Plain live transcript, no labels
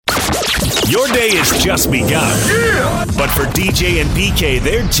Your day has just begun. Yeah! But for DJ and PK,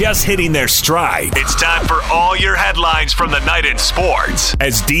 they're just hitting their stride. It's time for all your headlines from the night in sports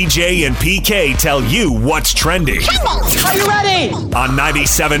as DJ and PK tell you what's trending. Are you ready? On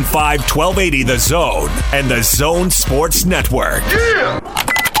 97.5 1280 The Zone and The Zone Sports Network. Yeah!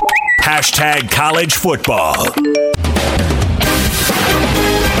 Hashtag college football.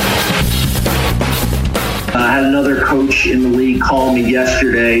 I had another coach in the league call me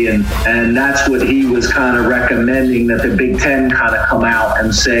yesterday, and that's what he was kind of recommending, that the Big Ten kind of come out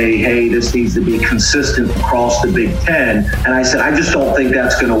and say, hey, this needs to be consistent across the Big Ten. And I said, I just don't think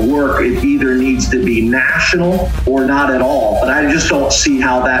that's going to work. It either needs to be national or not at all. But I just don't see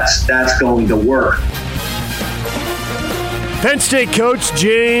how that's going to work. Penn State coach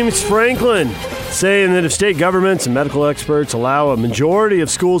James Franklin saying that if state governments and medical experts allow a majority of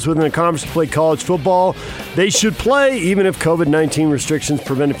schools within a conference to play college football, they should play even if COVID-19 restrictions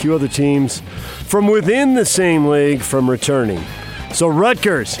prevent a few other teams from within the same league from returning. So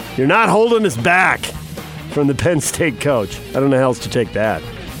Rutgers, you're not holding us back, from the Penn State coach. I don't know how else to take that.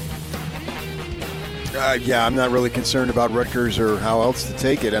 Yeah, I'm not really concerned about Rutgers or how else to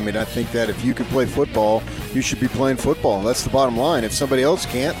take it. I mean, I think that if you can play football, you should be playing football. That's the bottom line. If somebody else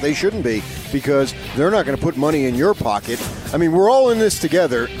can't, they shouldn't be, because they're not going to put money in your pocket. I mean, we're all in this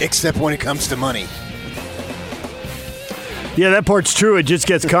together, except when it comes to money. Yeah, that part's true. It just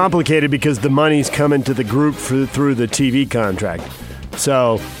gets complicated because the money's coming to the group through the TV contract.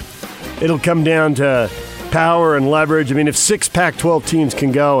 So it'll come down to power and leverage. I mean, if 6 Pac-12 teams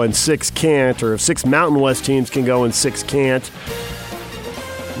can go and 6 can't, or if 6 Mountain West teams can go and 6 can't,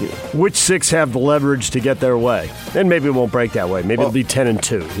 which 6 have the leverage to get their way? And maybe it won't break that way. Maybe it'll be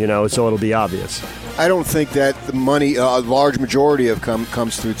 10-2, so it'll be obvious. I don't think that the money, a large majority of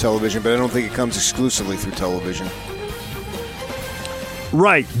comes through television, but I don't think it comes exclusively through television.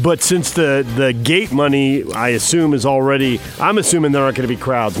 Right, but since the gate money, I assume, is already, I'm assuming there aren't going to be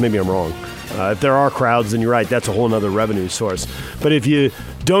crowds. Maybe I'm wrong. If there are crowds, then you're right. That's a whole other revenue source. But if you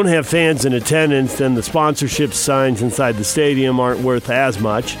don't have fans in attendance, then the sponsorship signs inside the stadium aren't worth as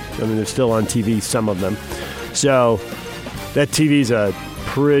much. I mean, they're still on TV, some of them. So that TV's a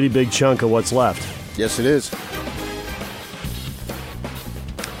pretty big chunk of what's left. Yes, it is.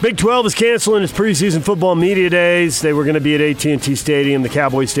 Big 12 is canceling its preseason football media days. They were going to be at AT&T Stadium, the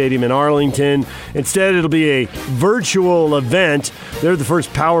Cowboy Stadium in Arlington. Instead, it'll be a virtual event. They're the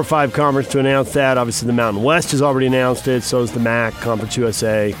first Power 5 conference to announce that. Obviously, the Mountain West has already announced it. So is the MAC, Conference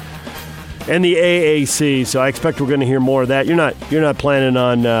USA, and the AAC. So I expect we're going to hear more of that. You're not planning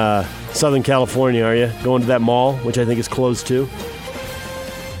on Southern California, are you? Going to that mall, which I think is closed too?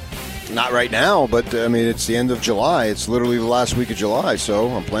 Not right now, but, I mean, it's the end of July. It's literally the last week of July, so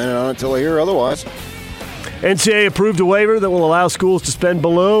I'm planning on it until I hear otherwise. NCAA approved a waiver that will allow schools to spend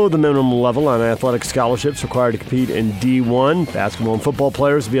below the minimum level on athletic scholarships required to compete in D1. Basketball and football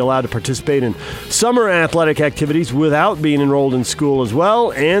players will be allowed to participate in summer athletic activities without being enrolled in school as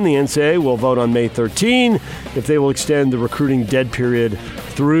well, and the NCAA will vote on May 13 if they will extend the recruiting dead period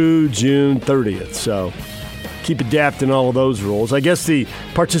through June 30th. So keep adapting all of those rules. I guess the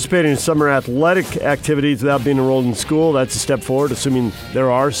participating in summer athletic activities without being enrolled in school, that's a step forward, assuming there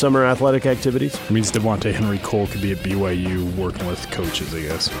are summer athletic activities. It means Devontae Henry Cole could be at BYU working with coaches, I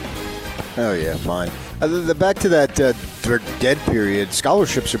guess. Oh, yeah, fine. Back to that dead period,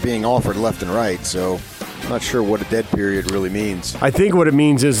 scholarships are being offered left and right, so I'm not sure what a dead period really means. I think what it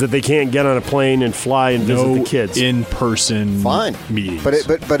means is that they can't get on a plane and fly and visit the kids. In-person meetings.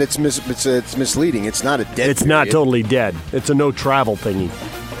 But it's misleading. It's not a dead It's period. not totally dead. It's a no-travel thingy.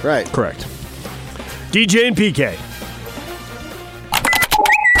 Right. Correct. DJ and PK.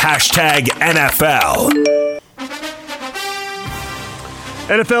 Hashtag NFL.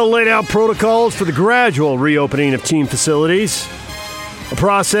 NFL laid out protocols for the gradual reopening of team facilities. A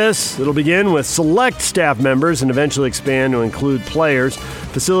process that'll begin with select staff members and eventually expand to include players.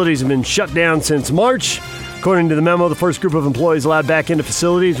 Facilities have been shut down since March. According to the memo, the first group of employees allowed back into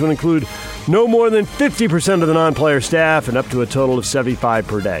facilities would include no more than 50% of the non-player staff and up to a total of 75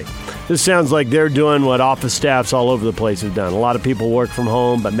 per day. This sounds like they're doing what office staffs all over the place have done. A lot of people work from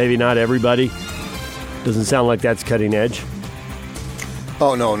home, but maybe not everybody. Doesn't sound like that's cutting edge.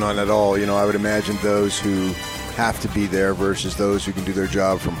 Oh, no, not at all. I would imagine those who have to be there versus those who can do their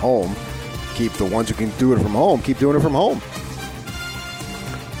job from home. Keep the ones who can do it from home, keep doing it from home.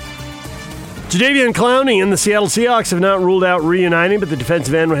 Jadeveon Clowney and the Seattle Seahawks have not ruled out reuniting, but the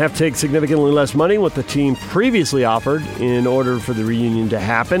defensive end would have to take significantly less money than what the team previously offered in order for the reunion to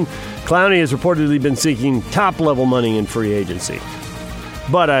happen. Clowney has reportedly been seeking top-level money in free agency.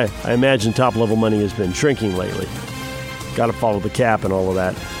 But I imagine top-level money has been shrinking lately. Got to follow the cap and all of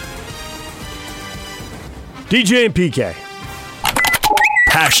that. DJ and PK.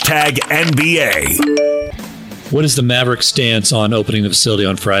 Hashtag NBA. What is the Mavericks' stance on opening the facility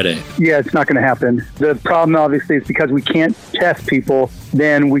on Friday? Yeah, it's not going to happen. The problem, obviously, is because we can't test people,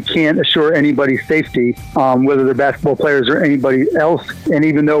 then we can't assure anybody's safety, whether they're basketball players or anybody else. And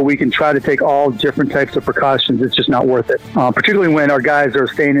even though we can try to take all different types of precautions, it's just not worth it, particularly when our guys are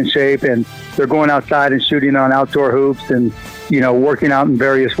staying in shape and they're going outside and shooting on outdoor hoops and, working out in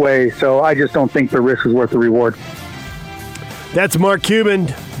various ways. So I just don't think the risk is worth the reward. That's Mark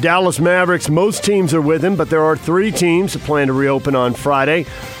Cuban, Dallas Mavericks. Most teams are with him, but there are 3 teams that plan to reopen on Friday.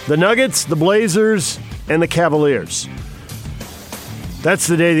 The Nuggets, the Blazers, and the Cavaliers. That's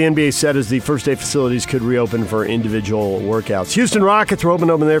the day the NBA said as the first day facilities could reopen for individual workouts. Houston Rockets were hoping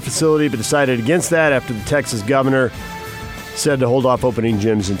to open their facility, but decided against that after the Texas governor said to hold off opening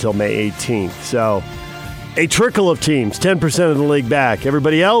gyms until May 18th. So a trickle of teams, 10% of the league back.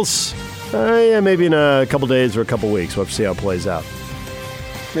 Everybody else, maybe in a couple days or a couple weeks. We'll have to see how it plays out.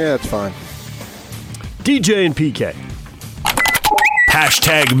 Yeah, it's fine. DJ and PK.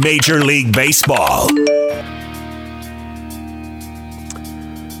 Hashtag Major League Baseball.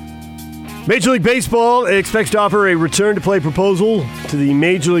 Major League Baseball expects to offer a return-to-play proposal to the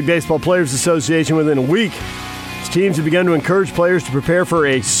Major League Baseball Players Association within a week. Its teams have begun to encourage players to prepare for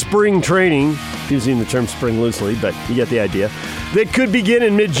a spring training, using the term spring loosely, but you get the idea, that could begin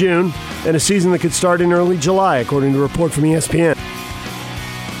in mid-June and a season that could start in early July, according to a report from ESPN.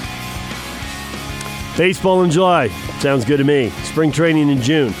 Baseball in July. Sounds good to me. Spring training in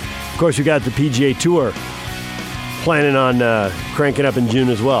June. Of course, we got the PGA Tour planning on cranking up in June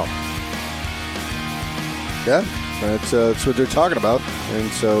as well. Yeah, that's what they're talking about. And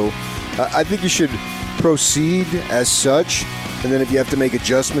so I think you should proceed as such. And then if you have to make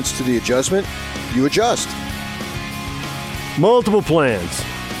adjustments to the adjustment, you adjust. Multiple plans.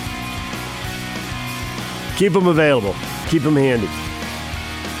 Keep them available. Keep them handy.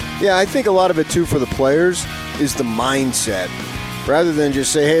 Yeah, I think a lot of it, too, for the players is the mindset. Rather than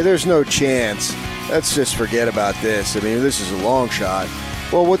just say, hey, there's no chance. Let's just forget about this. I mean, this is a long shot.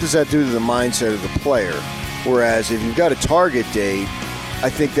 Well, what does that do to the mindset of the player? Whereas if you've got a target date, I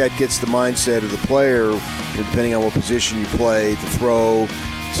think that gets the mindset of the player, depending on what position you play, to throw,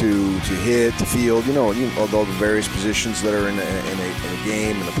 to hit, to field, all the various positions that are in a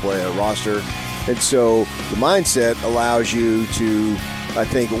game, in a roster. And so the mindset allows you to, I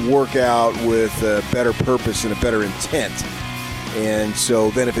think, work out with a better purpose and a better intent. And so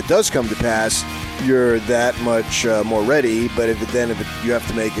then if it does come to pass, you're that much more ready. But if you have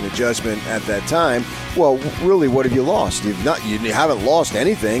to make an adjustment at that time, well, really, what have you lost? You haven't lost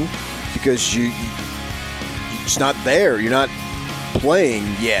anything because it's not there. You're not playing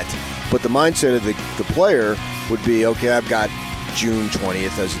yet. But the mindset of the player would be, okay, I've got June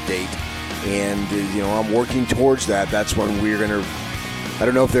 20th as a date. And, I'm working towards that. That's when we're going to, I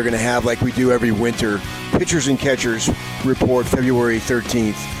don't know if they're going to have, like we do every winter, pitchers and catchers report February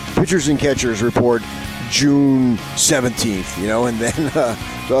 13th. Pitchers and catchers report June 17th, and then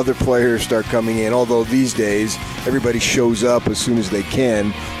the other players start coming in. Although these days, everybody shows up as soon as they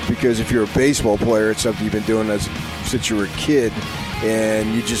can, because if you're a baseball player, it's something you've been doing since you were a kid,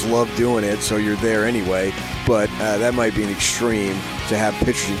 and you just love doing it, so you're there anyway. But that might be an extreme to have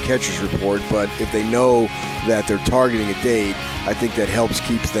pitchers and catchers report. But if they know that they're targeting a date, I think that helps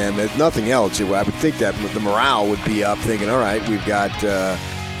keeps them. If nothing else, I would think that the morale would be up, thinking, all right, we've got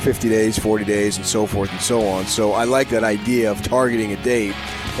 50 days, 40 days, and so forth and so on. So I like that idea of targeting a date,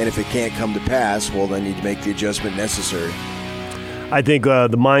 and if it can't come to pass, well, then you make the adjustment necessary. I think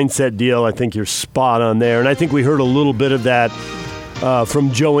the mindset deal, I think you're spot on there. And I think we heard a little bit of that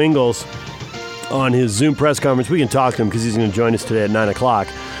from Joe Ingles on his Zoom press conference. We can talk to him because he's going to join us today at 9 o'clock.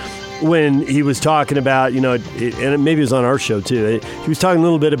 When he was talking about, and maybe it was on our show too, he was talking a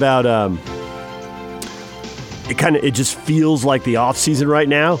little bit about it just feels like the off season right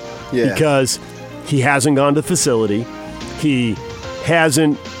now because he hasn't gone to the facility. He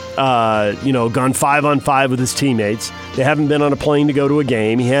hasn't, gone 5-on-5 with his teammates. They haven't been on a plane to go to a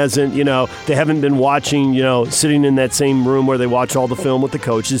game. He hasn't, they haven't been watching, sitting in that same room where they watch all the film with the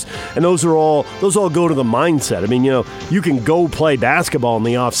coaches. And those all go to the mindset. I mean, you can go play basketball in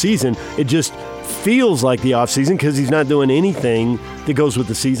the off season. It just feels like the off season because he's not doing anything that goes with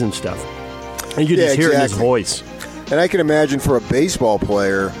the season stuff. And you just hear it in his voice. And I can imagine for a baseball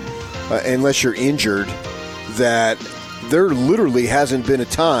player, unless you're injured, that there literally hasn't been a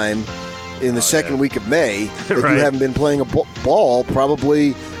time in the second week of May that you haven't been playing a ball probably,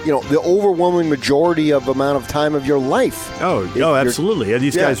 the overwhelming majority of amount of time of your life. Oh, absolutely. Yeah,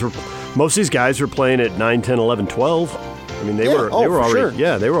 most of these guys were playing at 9, 10, 11, 12. I mean, they were already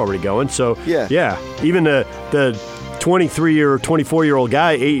they were already going. So even the 23 or 24-year-old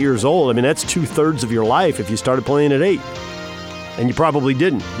guy, 8 years old, I mean, that's 2/3 of your life if you started playing at 8. And you probably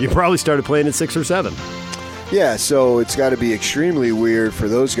didn't. You probably started playing at 6 or 7. Yeah, so it's got to be extremely weird for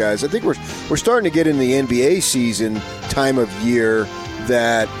those guys. I think we're starting to get in the NBA season time of year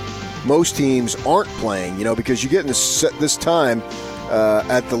that most teams aren't playing, because you get in this time,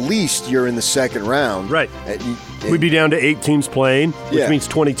 at the least, you're in the second round. Right. We'd be down to 8 teams playing, which means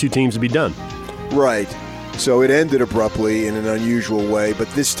 22 teams would be done. Right. So it ended abruptly in an unusual way, but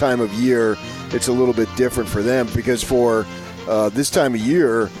this time of year, it's a little bit different for them because for this time of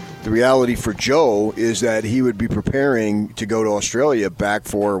year, the reality for Joe is that he would be preparing to go to Australia back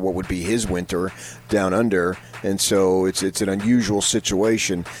for what would be his winter down under, and so it's an unusual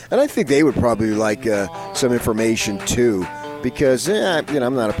situation. And I think they would probably like some information too, because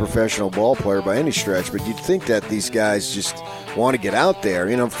I'm not a professional ball player by any stretch, but you'd think that these guys just want to get out there.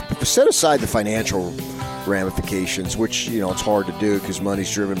 Set aside the financial ramifications, which it's hard to do because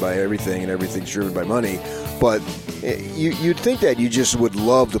money's driven by everything and everything's driven by money, but you'd think that you just would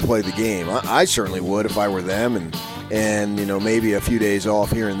love to play the game. I certainly would if I were them, and maybe a few days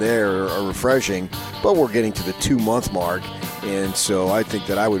off here and there are refreshing, but we're getting to the 2-month mark, and so I think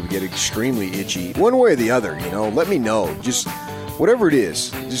that I would get extremely itchy one way or the other. Let me know, just whatever it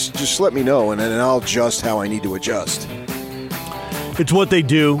is, just let me know, and then I'll adjust how I need to adjust. It's what they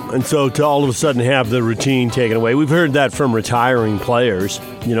do, and so to all of a sudden have the routine taken away. We've heard that from retiring players.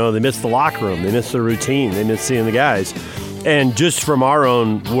 They miss the locker room, they miss the routine, they miss seeing the guys. And just from our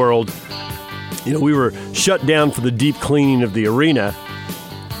own world, we were shut down for the deep cleaning of the arena,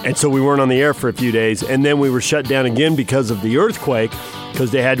 and so we weren't on the air for a few days. And then we were shut down again because of the earthquake,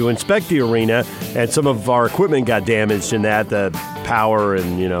 because they had to inspect the arena, and some of our equipment got damaged in that, the power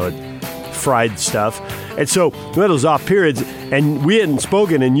and, it fried stuff. And so we had those off periods, and we hadn't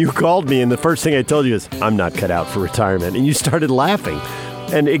spoken, and you called me, and the first thing I told you is, I'm not cut out for retirement. And you started laughing.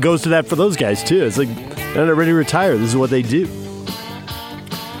 And it goes to that for those guys, too. It's like, they're not ready to retire. This is what they do.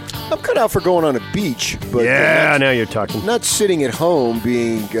 I'm cut out for going on a beach. But now you're talking. Not sitting at home,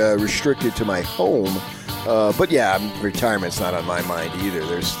 being restricted to my home. But retirement's not on my mind either.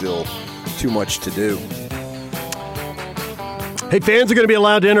 There's still too much to do. Hey, fans are going to be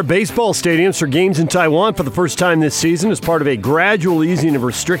allowed to enter baseball stadiums for games in Taiwan for the first time this season as part of a gradual easing of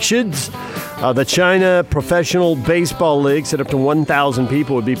restrictions. The China Professional Baseball League said up to 1,000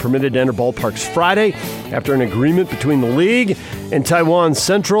 people would be permitted to enter ballparks Friday after an agreement between the league and Taiwan's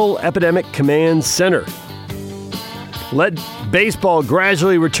Central Epidemic Command Center. Let baseball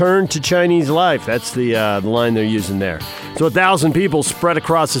gradually return to Chinese life. That's the line they're using there. So 1,000 people spread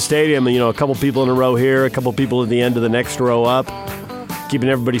across the stadium, a couple people in a row here, a couple people at the end of the next row up, keeping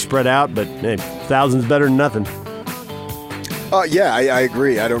everybody spread out, but hey, 1,000's better than nothing. I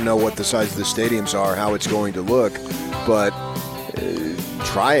agree. I don't know what the size of the stadiums are, how it's going to look, but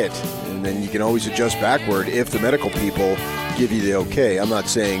try it, and then you can always adjust backward if the medical people give you the okay. I'm not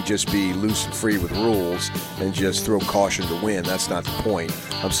saying just be loose and free with rules and just throw caution to wind. That's not the point.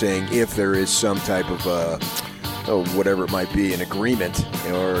 I'm saying if there is some type of whatever it might be, an agreement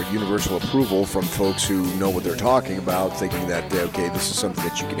or universal approval from folks who know what they're talking about, thinking that, this is something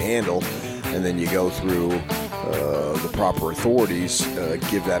that you can handle, and then you go through the proper authorities,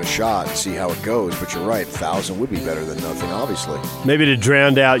 give that a shot and see how it goes. But you're right, 1,000 would be better than nothing, obviously. Maybe to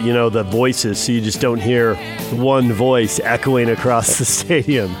drown out, the voices so you just don't hear one voice echoing across the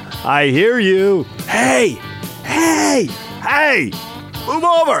stadium. I hear you. Hey, move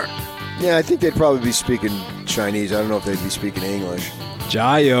over. Yeah, I think they'd probably be speaking Chinese. I don't know if they'd be speaking English.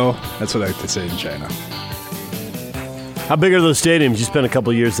 Jiao. That's what I like to say in China. How big are those stadiums? You spent a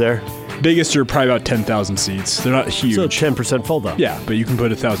couple years there. Biggest are probably about 10,000 seats. They're not huge. So 10% full, though. Yeah, but you can put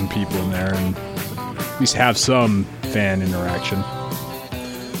 1,000 people in there and at least have some fan interaction.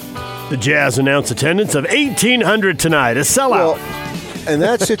 The Jazz announced attendance of 1,800 tonight, a sellout. Well, in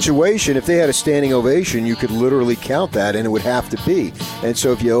that situation, if they had a standing ovation, you could literally count that, and it would have to be. And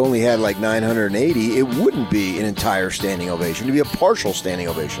so if you only had like 980, it wouldn't be an entire standing ovation. It would be a partial standing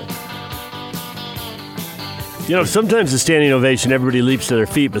ovation. Sometimes the standing ovation, everybody leaps to their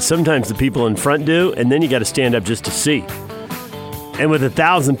feet, but sometimes the people in front do, and then you got to stand up just to see. And with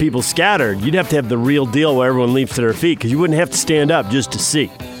 1,000 people scattered, you'd have to have the real deal where everyone leaps to their feet, because you wouldn't have to stand up just to see.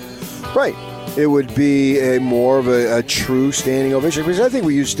 Right. It would be more of a true standing ovation, because I think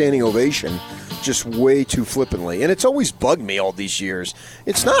we use standing ovation just way too flippantly. And it's always bugged me all these years.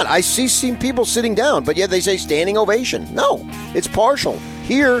 It's not. I see people sitting down, but yet they say standing ovation. No, it's partial.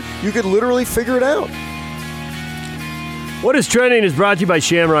 Here, you could literally figure it out. What is Trending is brought to you by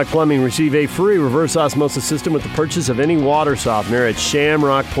Shamrock Plumbing. Receive a free reverse osmosis system with the purchase of any water softener at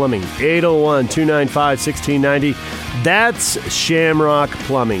Shamrock Plumbing. 801-295-1690. That's Shamrock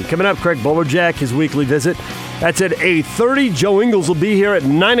Plumbing. Coming up, Craig Bolerjack, his weekly visit. That's at 8:30. Joe Ingles will be here at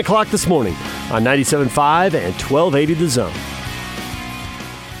 9 o'clock this morning on 97.5 and 1280 The Zone.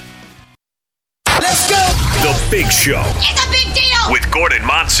 Let's go! The Big Show. It's a big deal! With Gordon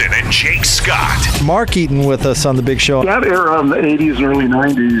Monson and Jake Scott. Mark Eaton with us on The Big Show. That era in the 80s and early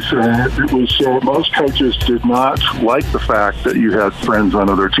 90s, it was most coaches did not like the fact that you had friends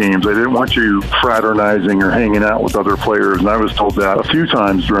on other teams. They didn't want you fraternizing or hanging out with other players, and I was told that a few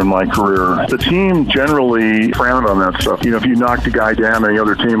times during my career. The team generally frowned on that stuff. If you knocked a guy down on the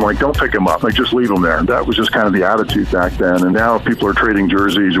other team, don't pick him up. Just leave him there. That was just kind of the attitude back then. And now people are trading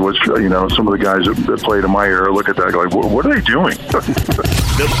jerseys, which, some of the guys that played in my era look at that like, what are they doing?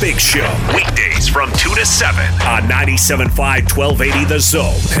 The Big Show, weekdays from 2 to 7 on 97.5, 1280 The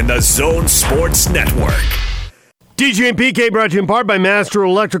Zone and The Zone Sports Network. DJ and PK brought to you in part by Master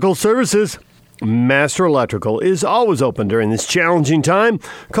Electrical Services. Master Electrical is always open during this challenging time.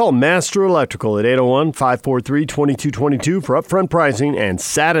 Call Master Electrical at 801-543-2222 for upfront pricing and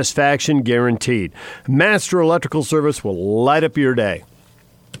satisfaction guaranteed. Master Electrical Service will light up your day.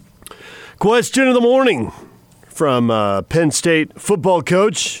 Question of the morning from Penn State football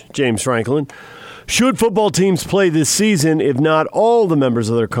coach James Franklin. Should football teams play this season if not all the members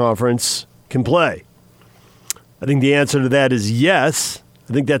of their conference can play? I think the answer to that is yes.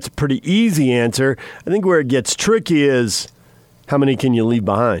 I think that's a pretty easy answer. I think where it gets tricky is how many can you leave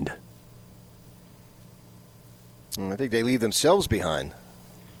behind? I think they leave themselves behind.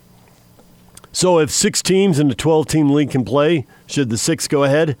 So if 6 teams in a 12-team league can play, should the 6 go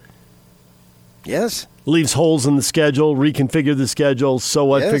ahead? Yes. Leaves holes in the schedule, reconfigure the schedule, so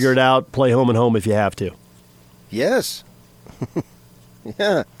what, Yes. Figure it out, play home and home if you have to. Yes.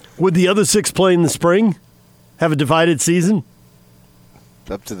 Yeah. Would the other 6 play in the spring? Have a divided season? It's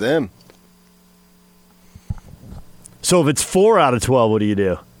up to them. So if it's 4 out of 12, what do you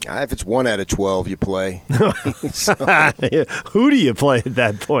do? If it's 1 out of 12, you play. So, who do you play at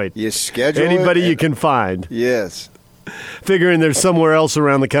that point? you schedule Anybody it you can find. Yes. Figuring there's somewhere else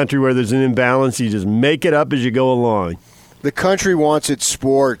around the country where there's an imbalance, you just make it up as you go along. The country wants its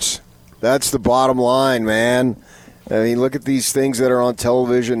sports. That's the bottom line, man. I mean, look at these things that are on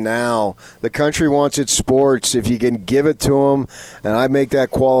television now. The country wants its sports. If you can give it to them, and I make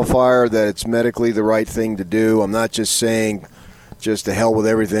that qualifier that it's medically the right thing to do. I'm not just saying just to hell with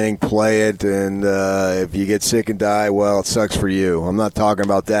everything, play it, and if you get sick and die, well, it sucks for you. I'm not talking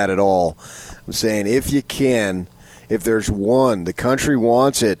about that at all. I'm saying if you can, if there's one, the country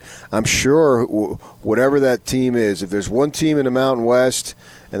wants it. I'm sure whatever that team is, if there's one team in the Mountain West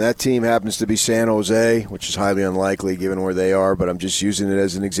and that team happens to be San Jose, which is highly unlikely given where they are, but I'm just using it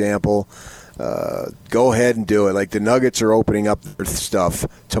as an example, go ahead and do it. Like the Nuggets are opening up their stuff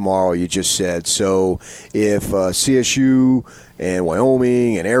tomorrow, you just said. So if CSU and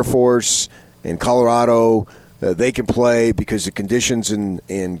Wyoming and Air Force and Colorado, they can play because the conditions in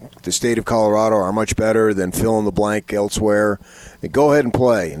the state of Colorado are much better than fill in the blank elsewhere. And go ahead and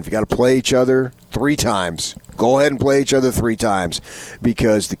play. And if you got to play each other 3 times, go ahead and play each other 3 times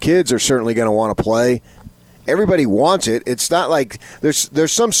because the kids are certainly going to want to play. Everybody wants it. It's not like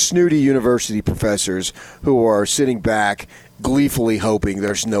there's some snooty university professors who are sitting back gleefully hoping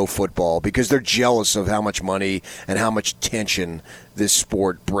there's no football because they're jealous of how much money and how much tension this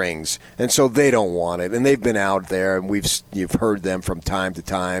sport brings. And so they don't want it. And they've been out there, and you've heard them from time to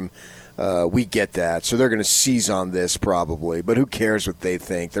time. We get that. So they're going to seize on this probably. But who cares what they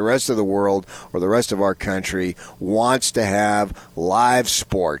think? The rest of the world or the rest of our country wants to have live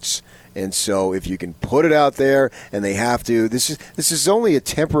sports. And so if you can put it out there and they have to, this is only a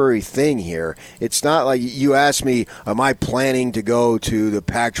temporary thing here. It's not like you asked me, am I planning to go to the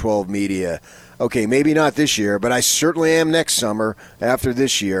Pac-12 media? Okay, maybe not this year, but I certainly am next summer after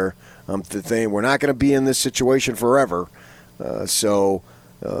this year. We're not going to be in this situation forever. My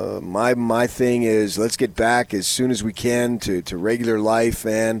thing is let's get back as soon as we can to regular life,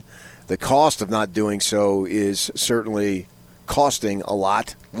 and the cost of not doing so is certainly costing a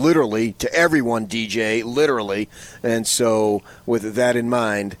lot, literally, to everyone, DJ, literally. And so with that in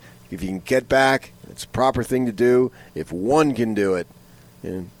mind, if you can get back, it's a proper thing to do. If one can do it,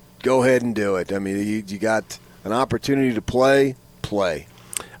 go ahead and do it. I mean, you got an opportunity to play. I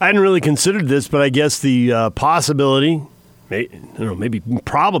hadn't really considered this, but I guess the possibility, maybe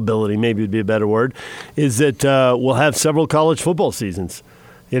probability, maybe would be a better word, is that we'll have several college football seasons.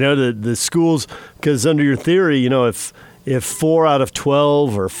 The schools, because under your theory, if 4 out of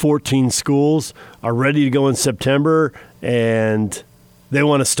 12 or 14 schools are ready to go in September and they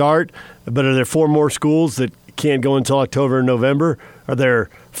want to start, but are there 4 more schools that can't go until October and November? Are there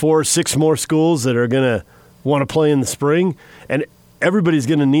 4 or 6 more schools that are going to want to play in the spring? And everybody's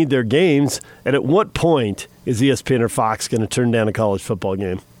going to need their games. And at what point is ESPN or Fox going to turn down a college football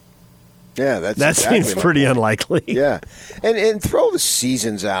game? Yeah, that exactly seems pretty unlikely. Yeah, and throw the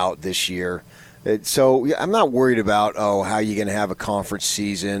seasons out this year. So I'm not worried about how you're going to have a conference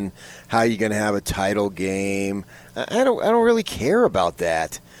season, how you're going to have a title game. I don't really care about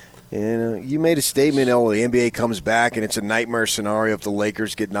that. You made a statement, the NBA comes back and it's a nightmare scenario if the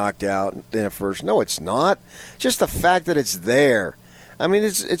Lakers get knocked out in a first. No, it's not. Just the fact that it's there. I mean,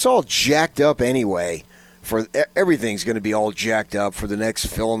 it's all jacked up anyway. Everything's going to be all jacked up for the next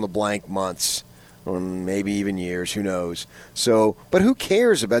fill-in-the-blank months, or maybe even years. Who knows? So, but who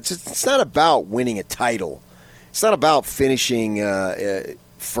cares about it? It's not about winning a title. It's not about finishing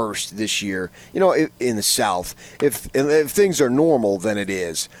first this year. In the South, if things are normal, then it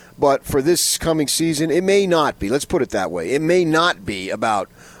is. But for this coming season, it may not be. Let's put it that way. It may not be about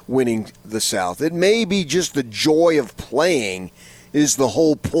winning the South. It may be just the joy of playing is the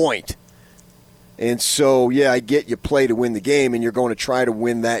whole point. And so, I get you play to win the game, and you're going to try to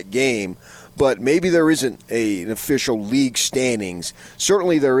win that game. But maybe there isn't an official league standings.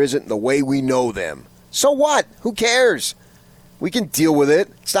 Certainly there isn't the way we know them. So what? Who cares? We can deal with it.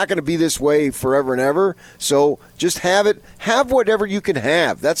 It's not going to be this way forever and ever. So just have it. Have whatever you can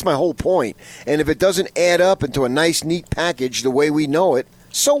have. That's my whole point. And if it doesn't add up into a nice, neat package the way we know it,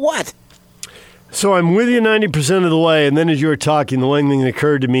 so what? So I'm with you 90% of the way. And then as you were talking, the one thing that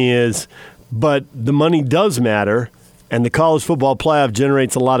occurred to me is, but the money does matter, and the college football playoff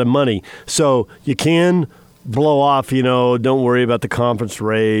generates a lot of money. So you can blow off, don't worry about the conference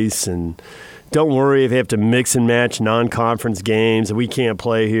race, and don't worry if you have to mix and match non-conference games. We can't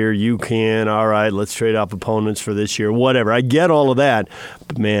play here. You can. All right, let's trade off opponents for this year. Whatever. I get all of that.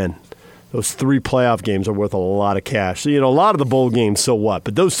 But, man, those 3 playoff games are worth a lot of cash. So, a lot of the bowl games, so what?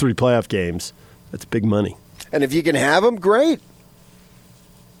 But those 3 playoff games, that's big money. And if you can have them, great.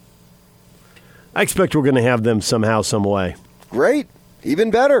 I expect we're going to have them somehow, some way. Great. Even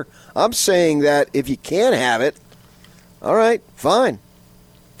better. I'm saying that if you can't have it, all right, fine.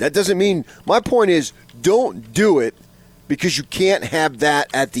 That doesn't mean – my point is don't do it because you can't have that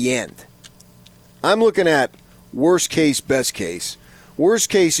at the end. I'm looking at worst case, best case. Worst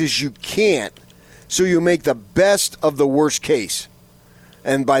case is you can't, so you make the best of the worst case.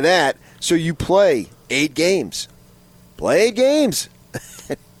 And by that, so you play 8 games. Play 8 games.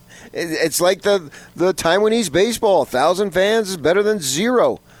 It's like the Taiwanese baseball. 1,000 fans is better than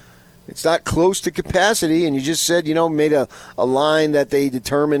 0. It's not close to capacity, and you just said, made a line that they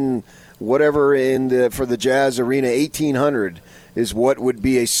determine whatever for the Jazz Arena, 1,800 is what would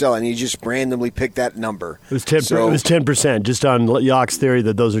be a sell, and you just randomly picked that number. It was 10%, just on Yock's theory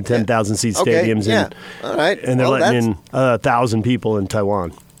that those are 10,000-seat stadiums. Okay, all right. And they're letting in 1,000 people in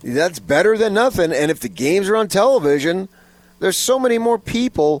Taiwan. That's better than nothing, and if the games are on television, there's so many more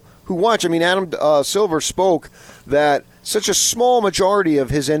people who watch. I mean, Adam Silver spoke that such a small majority of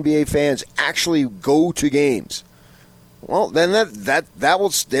his NBA fans actually go to games. Well, then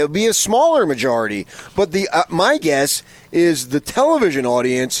there'll be a smaller majority. But my guess is the television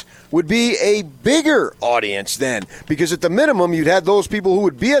audience would be a bigger audience then, because at the minimum you'd have those people who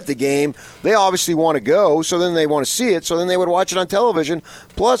would be at the game. They obviously want to go, so then they want to see it, so then they would watch it on television.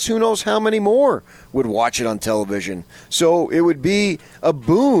 Plus, who knows how many more would watch it on television. So it would be a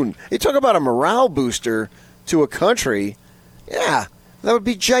boon. You talk about a morale booster to a country. Yeah, that would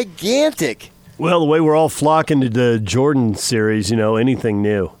be gigantic. Well, the way we're all flocking to the Jordan series, anything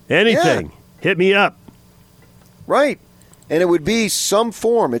new. Anything. Yeah. Hit me up. Right. And it would be some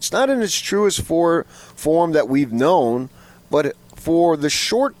form. It's not in its truest form that we've known, but for the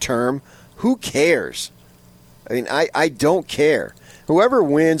short term, who cares? I mean, I don't care. Whoever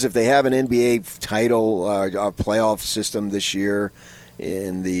wins, if they have an NBA title, playoff system this year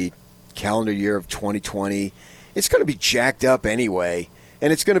in the calendar year of 2020, it's going to be jacked up anyway.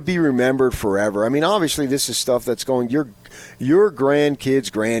 And it's going to be remembered forever. I mean, obviously, this is stuff that's going. Your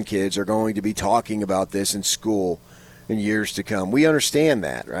grandkids are going to be talking about this in school in years to come. We understand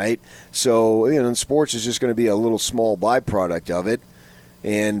that, right? So, and sports is just going to be a little small byproduct of it,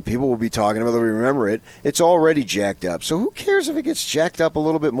 and people will be talking about it. Remember it. It's already jacked up. So who cares if it gets jacked up a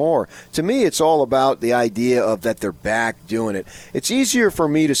little bit more? To me, it's all about the idea of that they're back doing it. It's easier for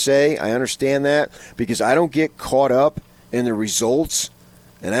me to say, I understand that, because I don't get caught up in the results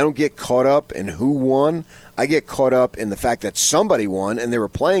And I don't get caught up in who won. I get caught up in the fact that somebody won and they were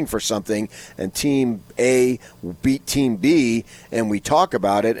playing for something, and Team A beat Team B, and we talk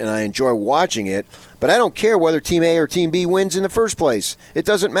about it, and I enjoy watching it. But I don't care whether Team A or Team B wins in the first place. It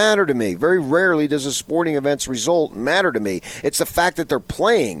doesn't matter to me. Very rarely does a sporting event's result matter to me. It's the fact that they're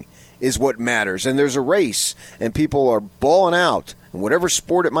playing is what matters, and there's a race, and people are balling out, and whatever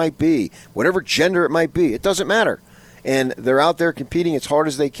sport it might be, whatever gender it might be, it doesn't matter. And they're out there competing as hard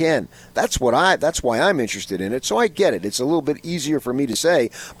as they can. That's why I'm interested in it. So I get it. It's a little bit easier for me to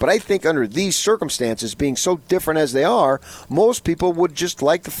say. But I think under these circumstances, being so different as they are, most people would just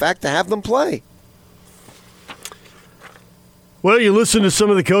like the fact to have them play. Well, you listen to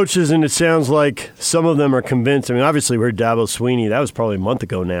some of the coaches, and it sounds like some of them are convinced. I mean, obviously, we heard Dabo Swinney. That was probably a month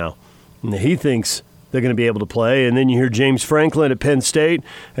ago now. And he thinks they're going to be able to play. And then you hear James Franklin at Penn State,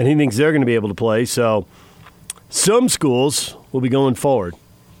 and he thinks they're going to be able to play. So some schools will be going forward,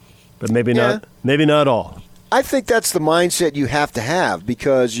 but maybe not all. I think that's the mindset you have to have,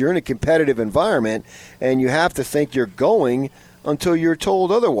 because you're in a competitive environment and you have to think you're going until you're told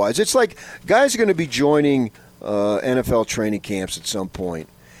otherwise. It's like guys are going to be joining NFL training camps at some point.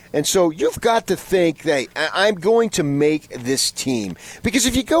 And so you've got to think that I'm going to make this team. Because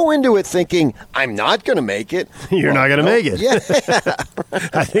if you go into it thinking, I'm not going to make it. You're not going to make it. Yeah.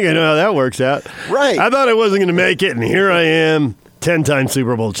 I think I know how that works out. Right. I thought I wasn't going to make it, and here I am, 10-time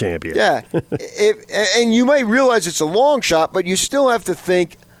Super Bowl champion. Yeah. And you might realize it's a long shot, but you still have to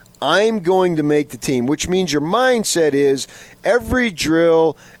think, I'm going to make the team, which means your mindset is every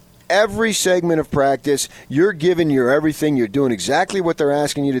drill, every segment of practice, you're giving your everything. You're doing exactly what they're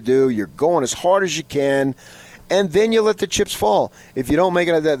asking you to do. You're going as hard as you can, and then you let the chips fall. If you don't make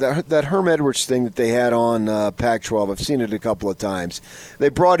it, that Herm Edwards thing that they had on Pac-12, I've seen it a couple of times. They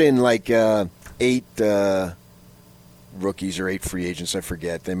brought in like 8 rookies or 8 free agents, I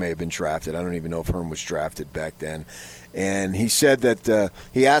forget. They may have been drafted. I don't even know if Herm was drafted back then. And he said that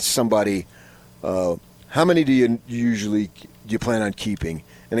he asked somebody, how many do you plan on keeping?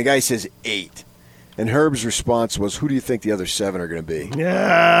 And the guy says 8. And Herb's response was, who do you think the other 7 are going to be?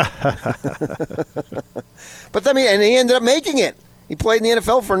 Yeah. But I mean, and he ended up making it. He played in the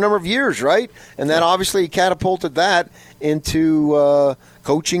NFL for a number of years, right? And that obviously catapulted that into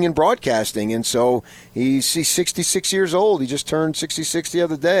coaching and broadcasting. And so he's 66 years old. He just turned 66 the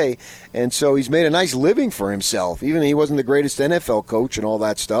other day. And so he's made a nice living for himself. Even he wasn't the greatest NFL coach and all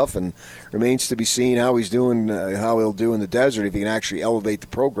that stuff. And remains to be seen how he's doing, how he'll do in the desert, if he can actually elevate the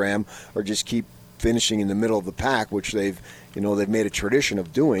program or just keep finishing in the middle of the pack, which they've made a tradition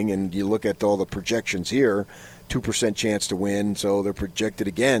of doing. And you look at all the projections here, 2% chance to win, so they're projected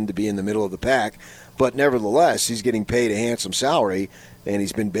again to be in the middle of the pack. But nevertheless, he's getting paid a handsome salary, and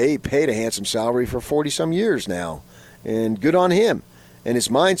he's been paid a handsome salary for 40-some years now. And good on him. And his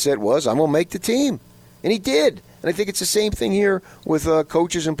mindset was, I'm going to make the team. And he did. And I think it's the same thing here with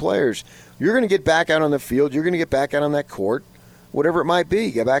coaches and players. You're going to get back out on the field. You're going to get back out on that court, whatever it might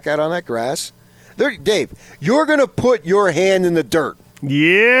be. Get back out on that grass. Dave, you're going to put your hand in the dirt.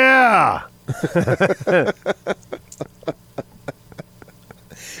 Yeah.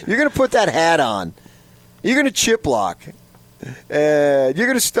 You're going to put that hat on. You're going to chip block. You're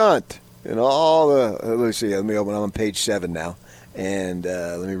going to stunt. And all the, let's see, let me open. I'm on page 7 now. And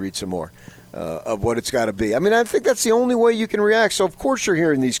let me read some more of what it's got to be. I mean, I think that's the only way you can react. So, of course, you're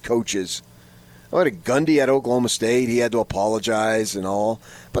hearing these coaches. I had a Gundy at Oklahoma State. He had to apologize and all.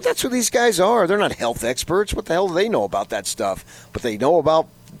 But that's what these guys are. They're not health experts. What the hell do they know about that stuff? But they know about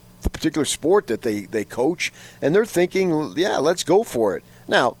the particular sport that they coach, and they're thinking, yeah, let's go for it.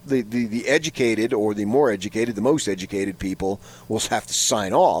 Now, the educated or the more educated, the most educated people will have to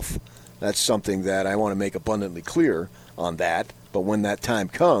sign off. That's something that I want to make abundantly clear on that. But when that time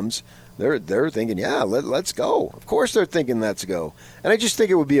comes, they're thinking, yeah, let's go. Of course they're thinking let's go. And I just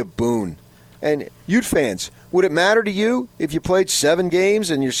think it would be a boon. And Ute fans, would it matter to you if you played 7 games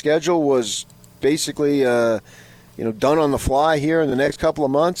and your schedule was basically done on the fly here in the next couple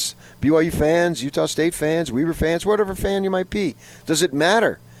of months? BYU fans, Utah State fans, Weaver fans, whatever fan you might be. Does it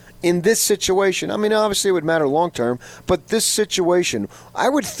matter? In this situation, I mean, obviously it would matter long term, but this situation, I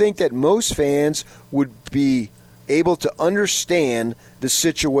would think that most fans would be able to understand the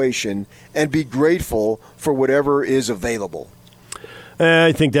situation and be grateful for whatever is available.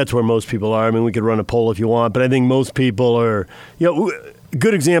 I think that's where most people are. I mean, we could run a poll if you want, but I think most people are, a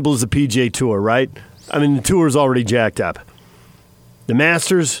good example is the PGA Tour, right? I mean, the tour is already jacked up. The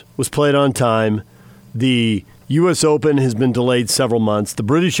Masters was played on time. The U.S. Open has been delayed several months. The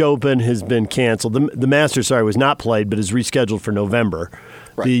British Open has been canceled. The Masters, was not played, but is rescheduled for November.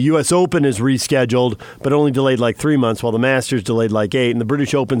 Right. The U.S. Open is rescheduled, but only delayed like 3 months, while the Masters delayed like 8, and the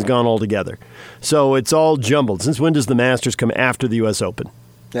British Open's gone altogether. So it's all jumbled. Since when does the Masters come after the U.S. Open?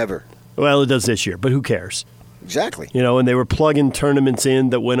 Never. Well, it does this year, but who cares? Exactly. And they were plugging tournaments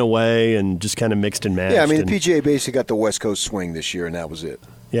in that went away and just kind of mixed and matched. Yeah, I mean, the PGA basically got the West Coast swing this year, and that was it.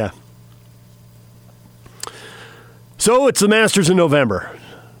 Yeah. So it's the Masters in November.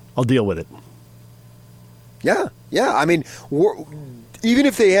 I'll deal with it. Yeah. I mean, even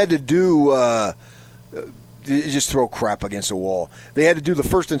if they had to do just throw crap against the wall, they had to do the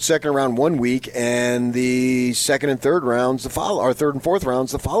first and second round one week, and the second and third rounds or third and fourth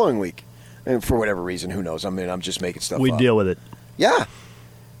rounds the following week. And for whatever reason, who knows? I mean, I'm just making stuff up. We deal with it. Yeah.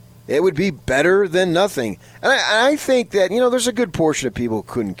 It would be better than nothing. And I think that, there's a good portion of people who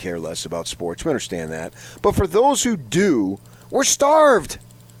couldn't care less about sports. We understand that. But for those who do, we're starved.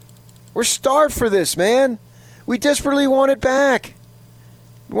 We're starved for this, man. We desperately want it back.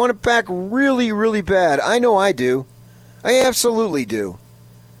 We want it back really, really bad. I know I do. I absolutely do.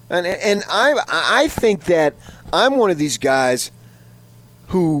 And I think that I'm one of these guys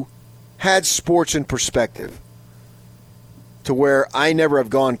who had sports in perspective to where I never have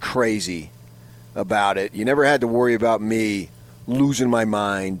gone crazy about it. You never had to worry about me losing my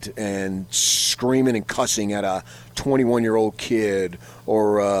mind and screaming and cussing at a 21-year-old kid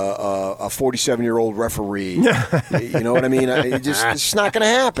or a 47-year-old referee. You know what I mean? It's not going to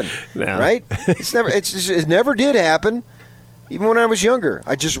happen, right? It never did happen. Even when I was younger,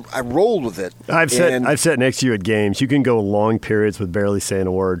 I rolled with it. I've sat next to you at games. You can go long periods with barely saying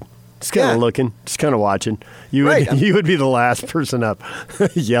a word. Just kind of looking, just kind of watching. You would be the last person up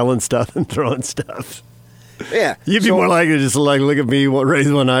yelling stuff and throwing stuff. Yeah. You'd be more likely to just look at me,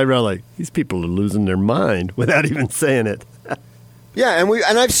 raise one eyebrow like, these people are losing their mind without even saying it. Yeah,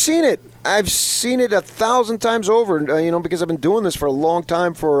 and I've seen it. I've seen it 1,000 times over, because I've been doing this for a long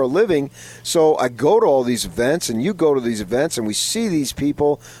time for a living. So I go to all these events, and you go to these events, and we see these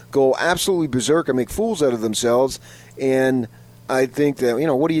people go absolutely berserk and make fools out of themselves. And I think that,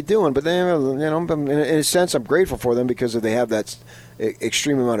 what are you doing? But then, in a sense, I'm grateful for them because they have that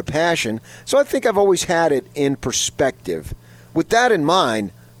extreme amount of passion. So I think I've always had it in perspective. With that in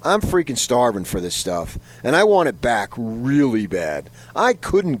mind, I'm freaking starving for this stuff, and I want it back really bad. I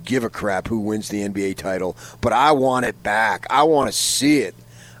couldn't give a crap who wins the NBA title, but I want it back. I want to see it.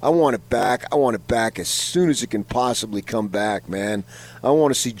 I want it back. I want it back as soon as it can possibly come back, man. I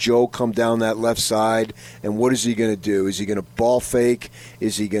want to see Joe come down that left side, and what is he going to do? Is he going to ball fake?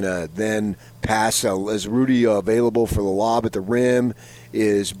 Is he going to then pass? Is Rudy available for the lob at the rim?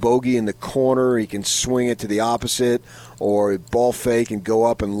 Is Bogey in the corner? He can swing it to the opposite, or ball fake and go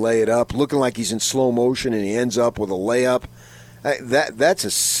up and lay it up, looking like he's in slow motion, and he ends up with a layup. That's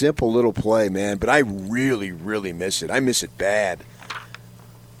a simple little play, man, but I really, really miss it. I miss it bad.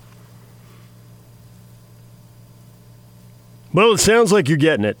 Well, it sounds like you're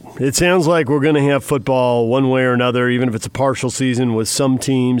getting it. It sounds like we're going to have football one way or another, even if it's a partial season with some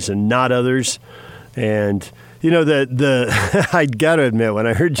teams and not others. And, I got to admit, when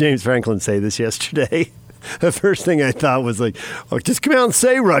I heard James Franklin say this yesterday, the first thing I thought was like, oh, just come out and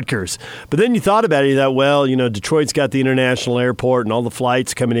say Rutgers. But then you thought about it, you thought, well, Detroit's got the international airport and all the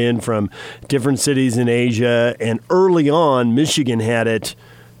flights coming in from different cities in Asia. And early on, Michigan had it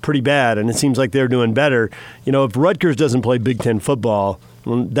pretty bad, and it seems like they're doing better. If Rutgers doesn't play Big Ten football,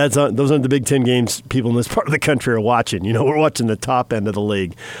 well, those aren't the Big Ten games people in this part of the country are watching. We're watching the top end of the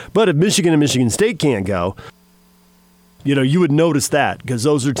league. But if Michigan and Michigan State can't go, you would notice that because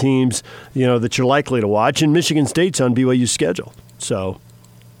those are teams, that you're likely to watch, and Michigan State's on BYU's schedule. So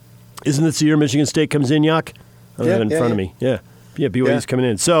isn't this the year Michigan State comes in, Yak? I have it in front of me. Yeah, BYU's coming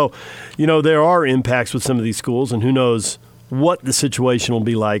in. So, there are impacts with some of these schools, and who knows what the situation will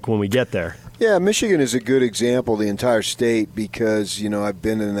be like when we get there. Yeah, Michigan is a good example, the entire state, because, I've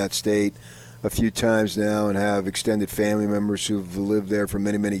been in that state a few times now and have extended family members who've lived there for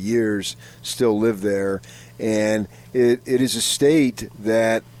many, many years, still live there. And it is a state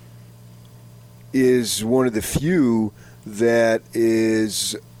that is one of the few that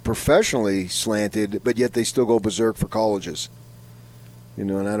is professionally slanted, but yet they still go berserk for colleges.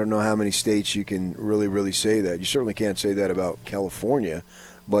 And I don't know how many states you can really, really say that. You certainly can't say that about California,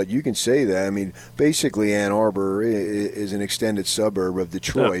 but you can say that. I mean, basically Ann Arbor is an extended suburb of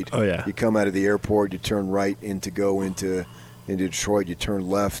Detroit. Oh yeah. You come out of the airport, you turn right into Detroit, you turn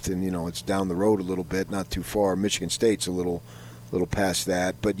left, and it's down the road a little bit, not too far. Michigan State's a little past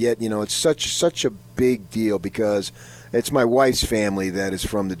that, but yet it's such a big deal because it's my wife's family that is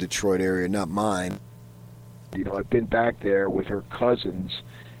from the Detroit area, not mine. I've been back there with her cousins,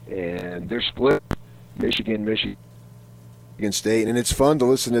 and they're split. Michigan, Michigan State, and it's fun to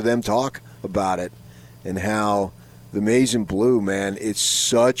listen to them talk about it and how the maize and blue, man, it's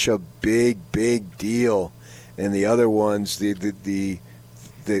such a big, big deal. And the other ones, the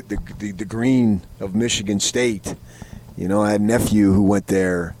green of Michigan State. You know, I had a nephew who went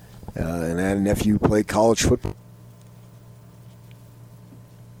there, and I had a nephew who played college football.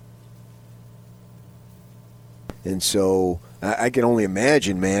 And so I can only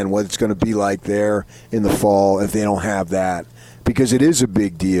imagine, man, what it's going to be like there in the fall if they don't have that, because it is a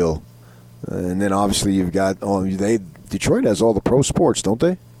big deal. And then obviously you've got Detroit has all the pro sports, don't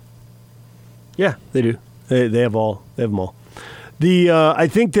they? Yeah, they do. They have them all. I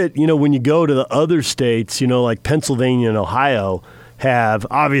think that, you know, when you go to the other states, you know, like Pennsylvania and Ohio have,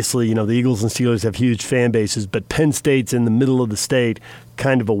 obviously, you know, the Eagles and Steelers have huge fan bases, but Penn State's in the middle of the state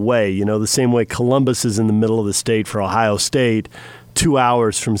kind of away, you know, the same way Columbus is in the middle of the state for Ohio State, 2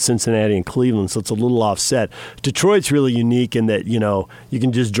 hours from Cincinnati and Cleveland, so it's a little offset. Detroit's really unique in that, you know, you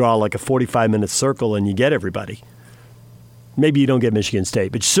can just draw like a 45-minute circle and you get everybody. Maybe you don't get Michigan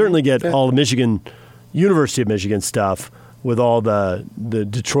State, but you certainly get all the University of Michigan stuff with all the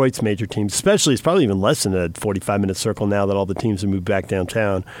Detroit's major teams. Especially, it's probably even less than a 45-minute circle now that all the teams have moved back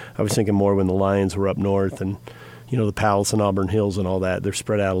downtown. I was thinking more when the Lions were up north and, you know, the Palace and Auburn Hills and all that. They're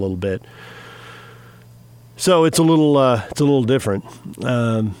spread out a little bit. So it's a little different.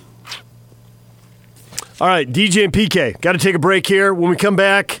 All right, DJ and PK, got to take a break here. When we come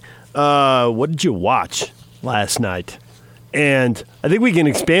back, what did you watch last night? And I think we can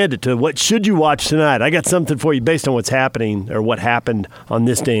expand it to what should you watch tonight. I got something for you based on what's happening or what happened on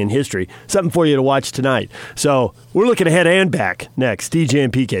this day in history. Something for you to watch tonight. So we're looking ahead and back next. DJ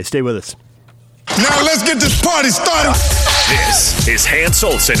and PK, stay with us. Now let's get this party started. This is Hans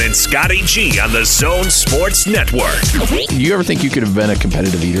Olsen and Scotty G on the Zone Sports Network. You ever think you could have been a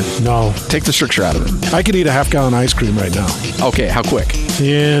competitive eater? No. Take the stricture out of it. I could eat a half-gallon ice cream right now. Okay, how quick?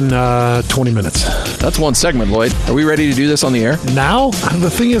 In 20 minutes. That's one segment, Lloyd. Are we ready to do this on the air? Now? The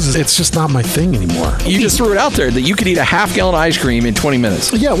thing is, it's just not my thing anymore. You just threw it out there that you could eat a half-gallon ice cream in 20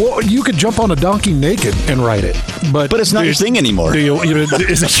 minutes. Yeah, well, you could jump on a donkey naked and ride it. But it's not your thing anymore.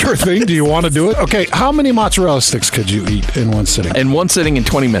 Is it your thing? Do you want to do it? Okay, how many mozzarella sticks could you eat in one sitting? In one sitting in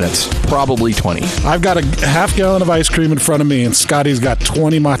 20 minutes. Probably 20. I've got a half-gallon of ice cream in front of me, and Scotty's got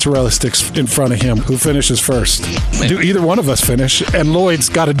 20 mozzarella sticks in front of him. Who finishes first? Do either one of us finish? And Lloyd's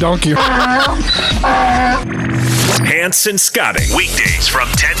got a donkey. Hans and Scotty, weekdays from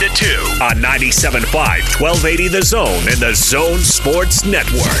 10 to 2 on 97.5, 1280 The Zone and the Zone Sports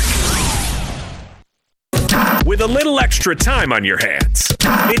Network. With a little extra time on your hands,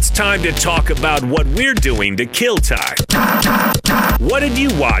 it's time to talk about what we're doing to kill time. What did you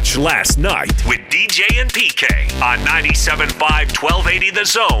watch last night with DJ and PK on 97.5, 1280 The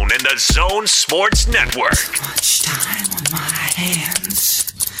Zone and the Zone Sports Network? Too much time on my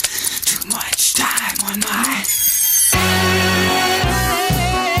hands. Too much time on my...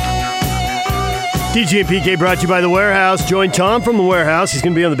 DJ and PK brought to you by The Warehouse. Join Tom from The Warehouse. He's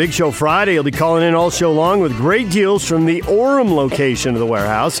going to be on the Big Show Friday. He'll be calling in all show long with great deals from the Orem location of The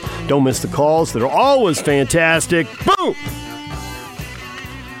Warehouse. Don't miss the calls. They're always fantastic. Boom!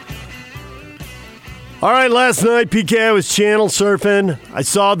 All right, last night, PK, I was channel surfing. I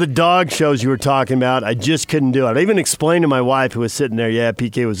saw the dog shows you were talking about. I just couldn't do it. I even explained to my wife who was sitting there,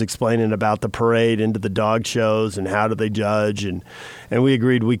 PK was explaining about the parade into the dog shows and how do they judge, and we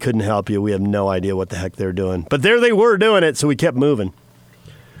agreed we couldn't help you. We have no idea what the heck they're doing. But there they were doing it, so we kept moving.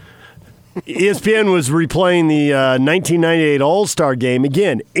 ESPN was replaying the 1998 All-Star Game.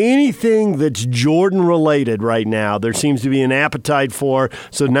 Again, anything that's Jordan-related right now, there seems to be an appetite for.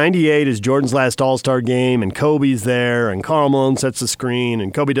 So 98 is Jordan's last All-Star Game, and Kobe's there, and Karl Malone sets the screen,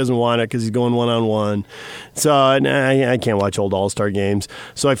 and Kobe doesn't want it because he's going one-on-one. So I can't watch old All-Star games.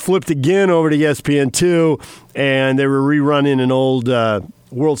 So I flipped again over to ESPN2, and they were rerunning an old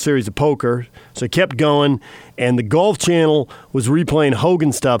World Series of Poker. So I kept going, and the Golf Channel was replaying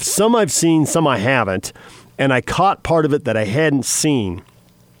Hogan stuff. Some I've seen, some I haven't, and I caught part of it that I hadn't seen.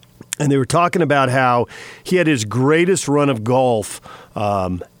 And they were talking about how he had his greatest run of golf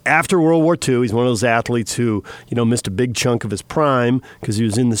after World War II. He's one of those athletes who, missed a big chunk of his prime because he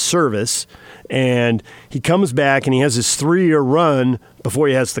was in the service. And he comes back and he has this 3-year run before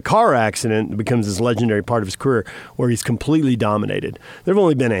he has the car accident that becomes this legendary part of his career where he's completely dominated. There have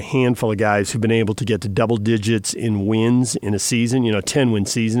only been a handful of guys who've been able to get to double digits in wins in a season. 10-win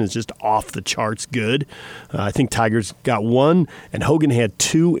season is just off the charts good. I think Tiger's got 1, and Hogan had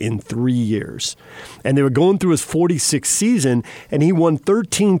 2 in 3 years. And they were going through his 46th season, and he won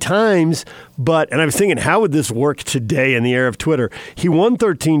 13 times. And I was thinking, how would this work today in the era of Twitter? He won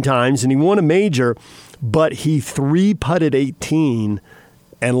 13 times, and he won a major, but he 3-putted 18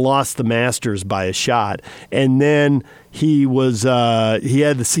 and lost the Masters by a shot. And then he needed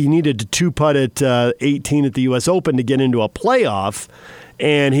to 2-putt at 18 at the U.S. Open to get into a playoff,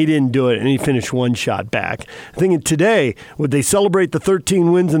 and he didn't do it, and he finished one shot back. I'm thinking today, would they celebrate the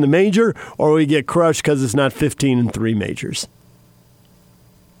 13 wins in the major, or would he get crushed because it's not 15 in 3 majors?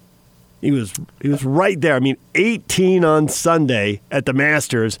 He was right there. I mean, 18 on Sunday at the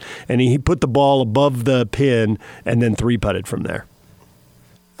Masters, and he put the ball above the pin and then 3-putted from there.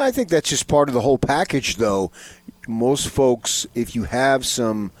 I think that's just part of the whole package, though. Most folks, if you have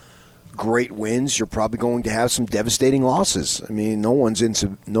some great wins, you're probably going to have some devastating losses. I mean,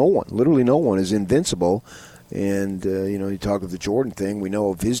 literally no one is invincible. And, you talk of the Jordan thing, we know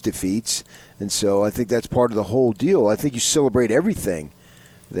of his defeats. And so I think that's part of the whole deal. I think you celebrate everything.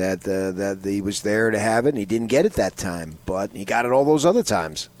 That he was there to have it, and he didn't get it that time, but he got it all those other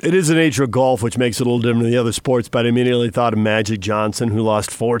times. It is the nature of golf, which makes it a little different than the other sports, but I immediately thought of Magic Johnson, who lost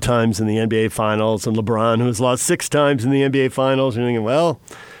 4 times in the NBA Finals, and LeBron, who's lost 6 times in the NBA Finals. And you're thinking, well,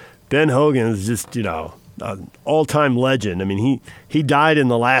 Ben Hogan is just, an all-time legend. I mean, he died in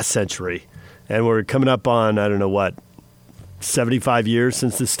the last century, and we're coming up on, 75 years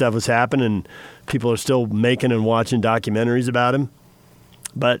since this stuff was happening, and people are still making and watching documentaries about him.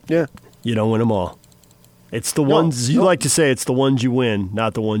 But you don't win them all. It's the ones you like to say. It's the ones you win,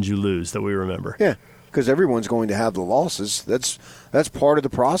 not the ones you lose, that we remember. Yeah, because everyone's going to have the losses. That's part of the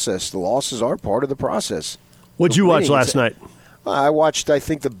process. The losses are part of the process. What'd you watch last night? I watched, I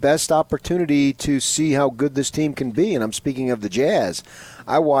think, the best opportunity to see how good this team can be, and I'm speaking of the Jazz.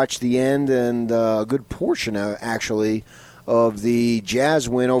 I watched the end and a good portion, actually, of the Jazz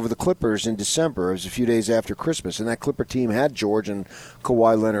win over the Clippers in December. It was a few days after Christmas, and that Clipper team had George and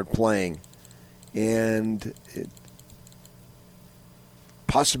Kawhi Leonard playing. And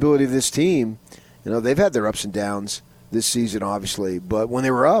possibility of this team, they've had their ups and downs this season, obviously, but when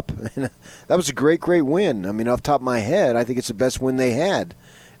they were up, that was a great, great win. I mean, off the top of my head, I think it's the best win they had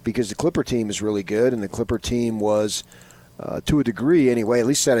because the Clipper team is really good, and the Clipper team was, to a degree anyway, at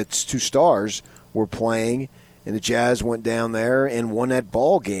least that its 2 stars were playing. And the Jazz went down there and won that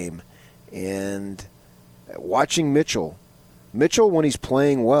ball game. And watching Mitchell, when he's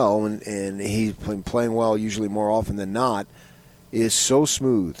playing well, and he's playing well usually more often than not, is so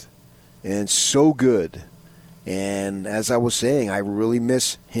smooth and so good. And as I was saying, I really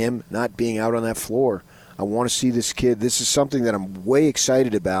miss him not being out on that floor. I want to see this kid. This is something that I'm way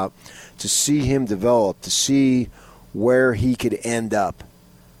excited about, to see him develop, to see where he could end up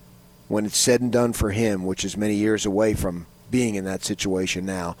when it's said and done for him, which is many years away from being in that situation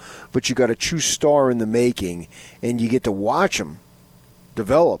now. But you got a true star in the making, and you get to watch him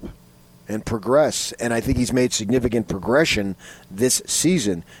develop and progress. And I think he's made significant progression this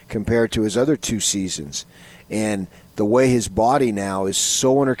season compared to his other 2 seasons. And the way his body now is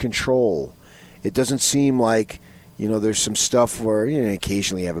so under control, it doesn't seem like, there's some stuff where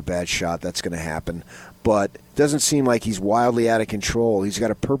occasionally you have a bad shot. That's going to happen. But it doesn't seem like he's wildly out of control. He's got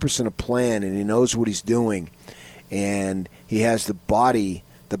a purpose and a plan, and he knows what he's doing. And he has the body,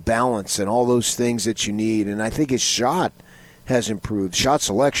 the balance, and all those things that you need. And I think his shot has improved. Shot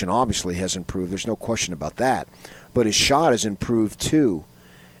selection obviously has improved. There's no question about that. But his shot has improved too.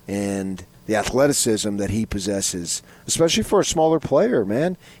 And the athleticism that he possesses, especially for a smaller player,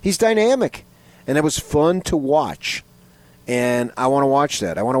 man, he's dynamic. And it was fun to watch. And I want to watch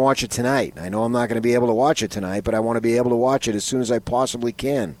that. I want to watch it tonight. I know I'm not going to be able to watch it tonight, but I want to be able to watch it as soon as I possibly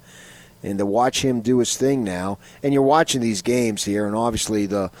can. And to watch him do his thing now. And you're watching these games here, and obviously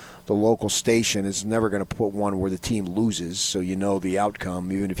the local station is never going to put one where the team loses, so you know the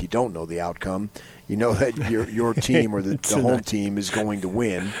outcome. Even if you don't know the outcome, you know that your team or the home team is going to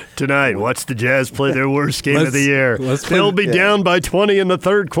win. Tonight, watch the Jazz play their worst game of the year. They'll be down by 20 in the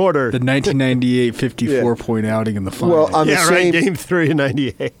third quarter. The 1998 54-point outing in the final. Well, on the same, Game 3 in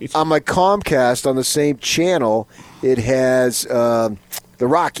 98. On my Comcast, on the same channel, it has the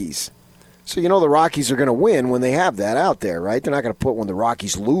Rockies. So the Rockies are going to win when they have that out there, right? They're not going to put when the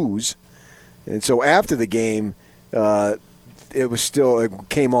Rockies lose. And so after the game, it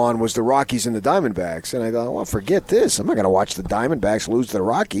came on was the Rockies and the Diamondbacks. And I thought, well, forget this. I'm not going to watch the Diamondbacks lose to the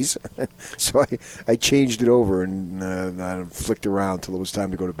Rockies. So I changed it over and I flicked around until it was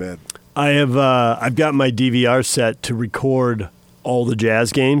time to go to bed. I've got my DVR set to record all the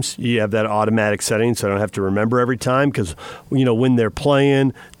Jazz games. You have that automatic setting, so I don't have to remember every time because, when they're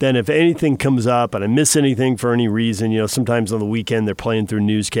playing, then if anything comes up and I miss anything for any reason, sometimes on the weekend they're playing through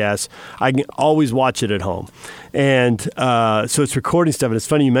newscasts, I can always watch it at home. And so it's recording stuff. And it's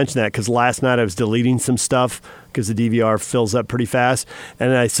funny you mentioned that because last night I was deleting some stuff because the DVR fills up pretty fast.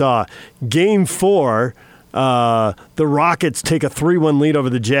 And I saw Game 4, the Rockets take a 3-1 lead over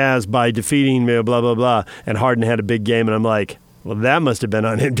the Jazz by defeating blah, blah, blah. And Harden had a big game. And I'm like, well, that must have been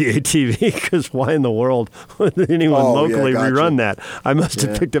on NBA TV because why in the world would anyone locally rerun that? I must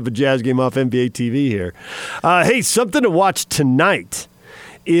have picked up a Jazz game off NBA TV here. Hey, something to watch tonight.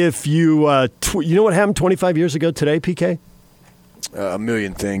 If you you know what happened 25 years ago today, PK? A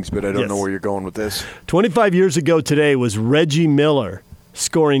million things, but I don't know where you're going with this. 25 years ago today was Reggie Miller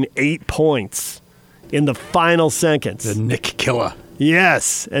scoring 8 points in the final seconds. The Nick Killer.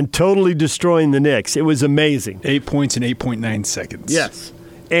 Yes, and totally destroying the Knicks. It was amazing. 8 points in 8.9 seconds. Yes.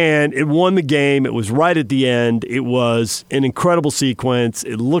 And it won the game. It was right at the end. It was an incredible sequence.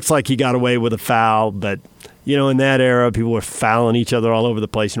 It looks like he got away with a foul, but, in that era, people were fouling each other all over the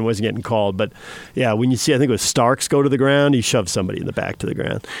place and it wasn't getting called. But, yeah, when you see, I think it was Starks go to the ground, he shoved somebody in the back to the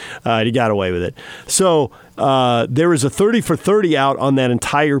ground. He got away with it. So there was a 30 for 30 out on that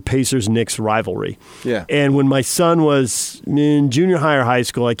entire Pacers-Knicks rivalry. Yeah. And when my son was in junior high or high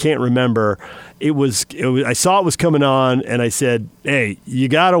school, I can't remember, it was I saw it was coming on, and I said, hey, you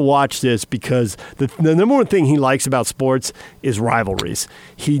got to watch this because the number one thing he likes about sports is rivalries.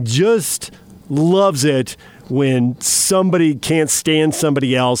 He just loves it when somebody can't stand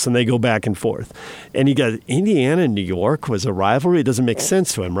somebody else and they go back and forth. And he goes, Indiana and New York was a rivalry. It doesn't make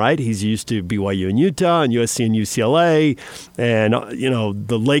sense to him, right? He's used to BYU and Utah and USC and UCLA and,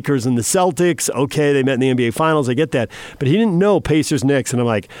 the Lakers and the Celtics. Okay, they met in the NBA Finals. I get that. But he didn't know Pacers-Knicks. And I'm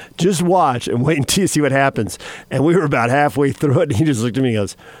like, just watch and wait until you see what happens. And we were about halfway through it, and he just looked at me and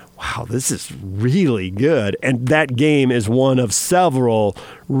goes, wow, this is really good. And that game is one of several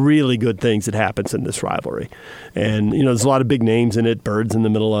really good things that happens in this rivalry. And, there's a lot of big names in it. Bird's in the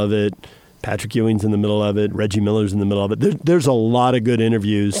middle of it. Patrick Ewing's in the middle of it. Reggie Miller's in the middle of it. There's a lot of good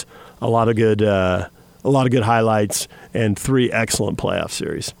interviews, a lot of good highlights, and 3 excellent playoff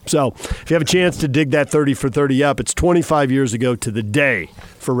series. So if you have a chance to dig that 30 for 30 up, it's 25 years ago to the day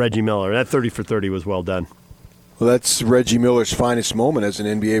for Reggie Miller. That 30 for 30 was well done. Well, that's Reggie Miller's finest moment as an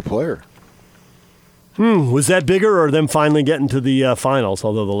NBA player. Was that bigger or them finally getting to the finals,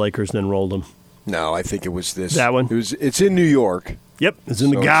 although the Lakers then rolled them? No, I think it was this. That one? It's in New York. Yep, it's in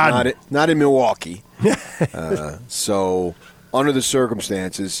the Garden. Not in Milwaukee. So, under the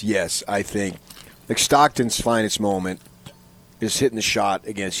circumstances, yes, I think Stockton's finest moment is hitting the shot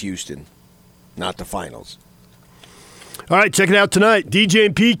against Houston, not the finals. All right, check it out tonight. DJ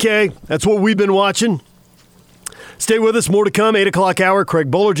and PK, that's what we've been watching. Stay with us. More to come. 8 o'clock hour.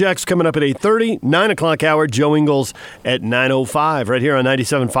 Craig Bolerjack's coming up at 8:30. 9 o'clock hour. Joe Ingles at 9:05. Right here on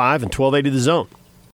 97.5 and 1280 The Zone.